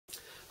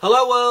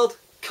Hello world,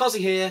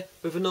 Cossy here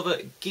with another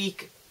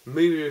Geek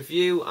Movie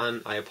review,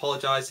 and I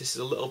apologise this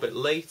is a little bit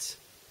late,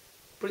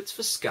 but it's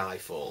for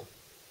Skyfall.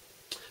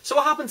 So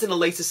what happens in the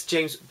latest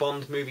James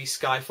Bond movie,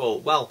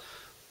 Skyfall? Well,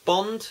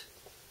 Bond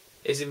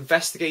is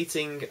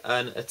investigating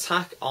an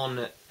attack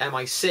on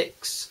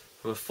MI6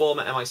 from a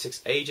former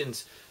MI6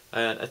 agent,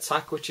 an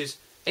attack which is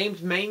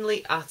aimed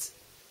mainly at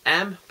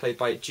M, played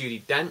by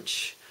Judi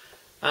Dench,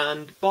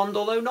 and Bond,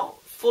 although not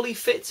fully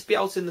fit to be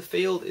out in the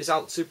field, is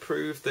out to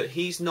prove that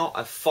he's not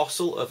a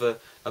fossil of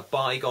a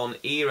bygone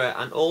era,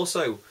 and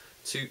also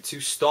to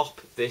stop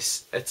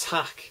this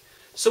attack.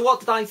 So what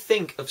did I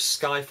think of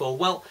Skyfall?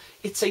 Well,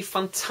 it's a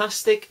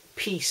fantastic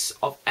piece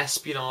of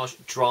espionage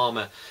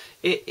drama.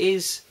 It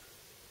is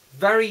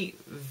very,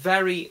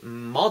 very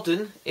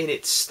modern in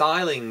its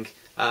styling.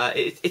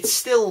 It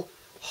still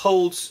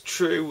holds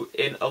true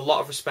in a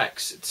lot of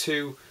respects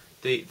to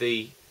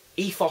the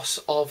ethos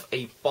of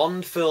a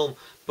Bond film,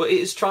 but it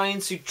is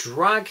trying to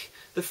drag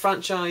the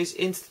franchise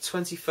into the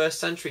 21st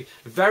century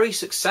very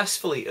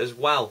successfully as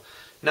well.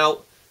 Now,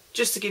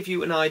 just to give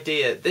you an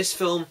idea, this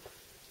film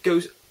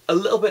goes a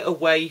little bit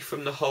away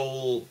from the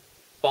whole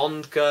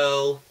Bond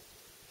girl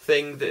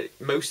thing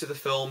that most of the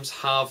films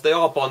have. They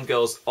are Bond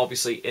girls,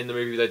 obviously, in the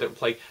movie. They don't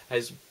play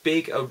as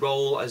big a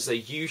role as they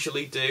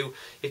usually do.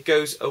 It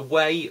goes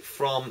away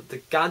from the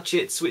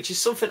gadgets, which is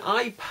something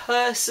I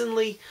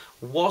personally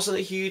wasn't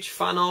a huge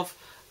fan of,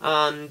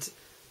 and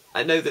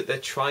I know that they're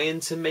trying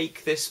to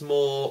make this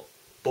more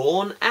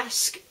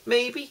Bourne-esque,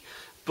 maybe,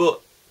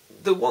 but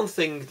the one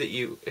thing that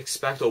you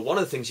expect, or one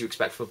of the things you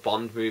expect from a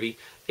Bond movie,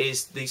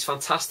 is these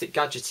fantastic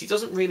gadgets. He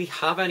doesn't really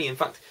have any. In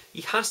fact,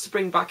 he has to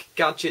bring back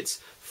gadgets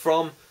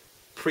from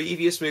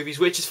previous movies,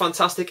 which is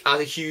fantastic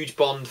as a huge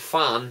Bond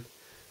fan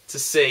to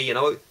see. You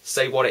know,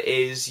 say what it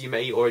is. You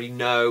may already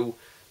know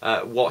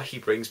what he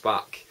brings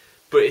back,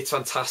 but it's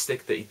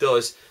fantastic that he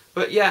does.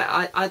 But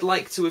yeah, I'd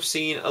like to have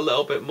seen a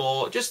little bit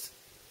more, just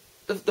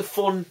the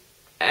fun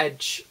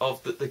edge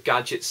of the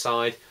gadget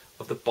side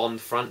of the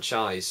Bond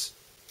franchise.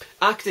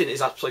 Acting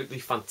is absolutely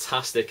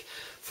fantastic.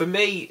 For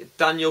me,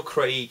 Daniel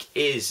Craig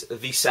is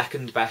the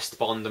second best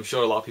Bond. I'm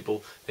sure a lot of people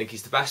think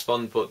he's the best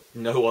Bond, but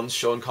no one's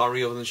Sean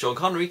Connery other than Sean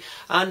Connery.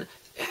 And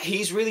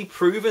he's really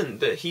proven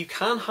that he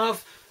can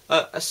have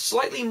a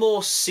slightly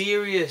more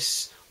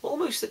serious,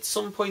 almost at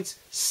some point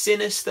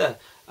sinister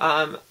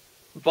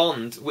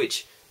Bond,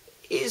 which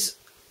is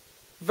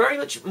very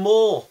much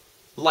more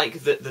like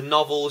the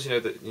novels. You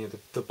know,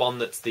 the Bond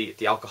that's the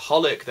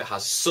alcoholic that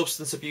has a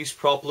substance abuse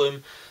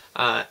problem,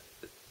 and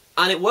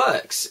it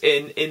works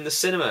in the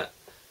cinema,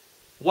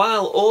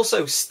 while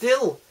also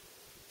still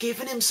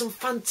giving him some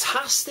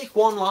fantastic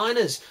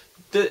one-liners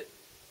that,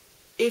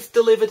 if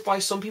delivered by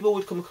some people,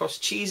 would come across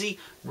cheesy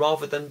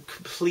rather than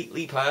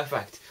completely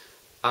perfect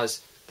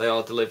as they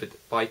are delivered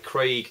by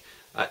Craig.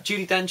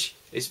 Judi Dench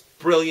is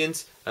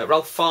brilliant.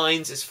 Ralph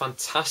Fiennes is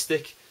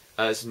fantastic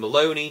as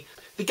Maloney.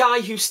 The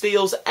guy who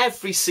steals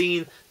every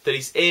scene that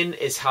he's in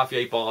is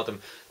Javier Bardem.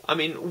 I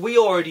mean, we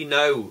already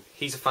know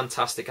he's a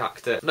fantastic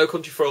actor. No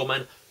Country for Old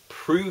Men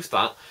proves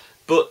that,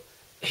 but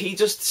he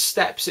just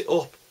steps it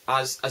up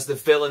as the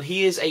villain.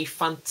 He is a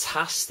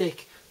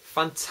fantastic,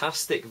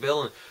 fantastic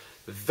villain.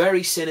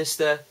 Very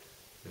sinister,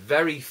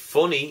 very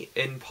funny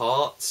in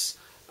parts.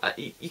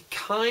 You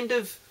kind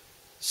of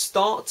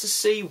start to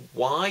see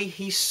why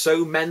he's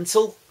so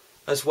mental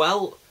as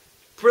well.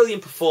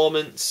 Brilliant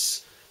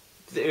performance.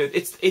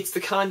 It's the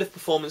kind of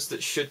performance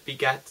that should be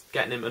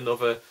getting him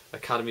another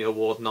Academy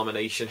Award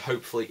nomination.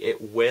 Hopefully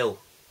it will.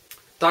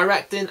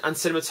 Directing and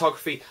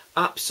cinematography,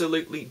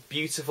 absolutely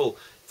beautiful.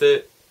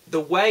 The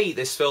way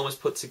this film is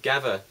put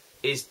together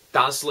is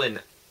dazzling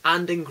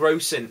and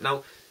engrossing.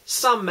 Now,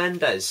 Sam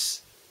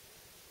Mendes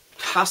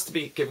has to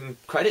be given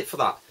credit for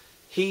that.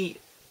 He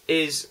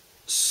is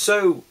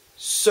so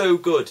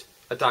good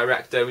a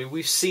director. I mean,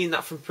 we've seen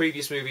that from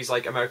previous movies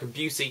like American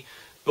Beauty,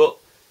 but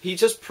he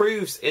just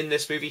proves in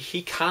this movie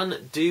he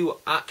can do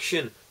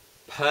action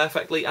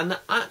perfectly, and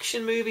the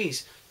action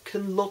movies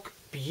can look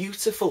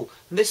beautiful.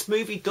 And this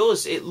movie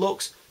does. It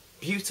looks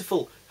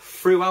beautiful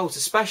throughout,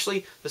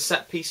 especially the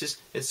set pieces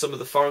in some of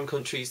the foreign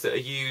countries that are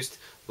used,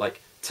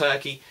 like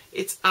Turkey.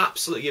 It's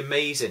absolutely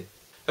amazing.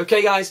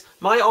 Okay guys,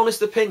 my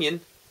honest opinion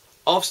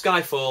of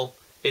Skyfall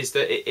is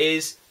that it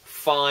is a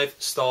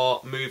 5-star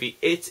movie.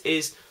 It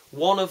is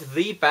one of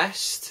the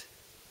best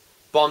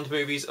Bond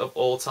movies of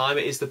all time.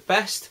 It is the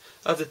best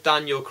of the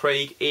Daniel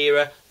Craig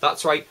era.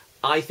 That's right,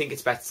 I think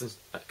it's better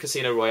than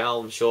Casino Royale.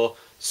 I'm sure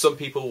some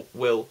people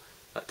will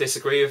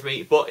disagree with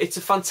me, but it's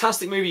a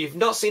fantastic movie. If you've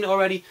not seen it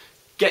already,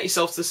 get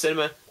yourself to the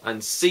cinema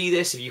and see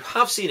this. If you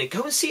have seen it,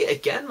 go and see it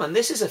again, man.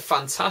 This is a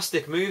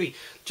fantastic movie.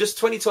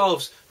 Just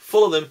 2012's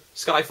full of them.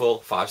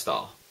 Skyfall,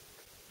 5-star.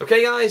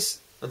 Okay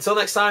guys, until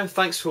next time,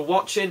 thanks for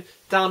watching.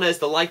 Down there's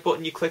the like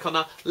button, you click on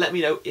that. Let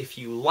me know if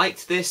you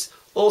liked this.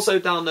 Also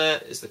down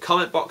there is the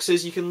comment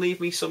boxes. You can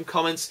leave me some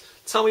comments.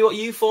 Tell me what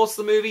you thought of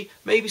the movie.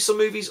 Maybe some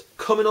movies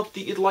coming up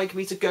that you'd like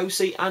me to go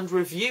see and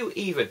review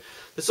even.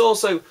 There's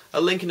also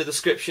a link in the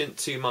description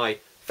to my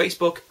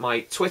Facebook, my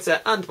Twitter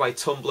and my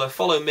Tumblr.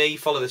 Follow me,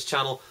 follow this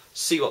channel,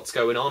 see what's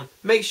going on.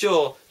 Make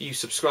sure you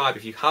subscribe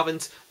if you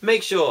haven't.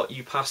 Make sure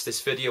you pass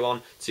this video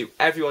on to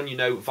everyone you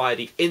know via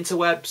the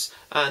interwebs.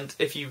 And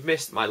if you've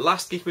missed my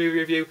last Geek Movie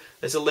review,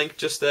 there's a link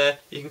just there.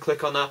 You can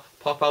click on that,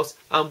 pop out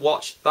and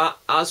watch that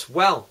as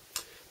well.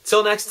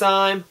 Till next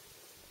time,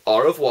 au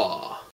revoir.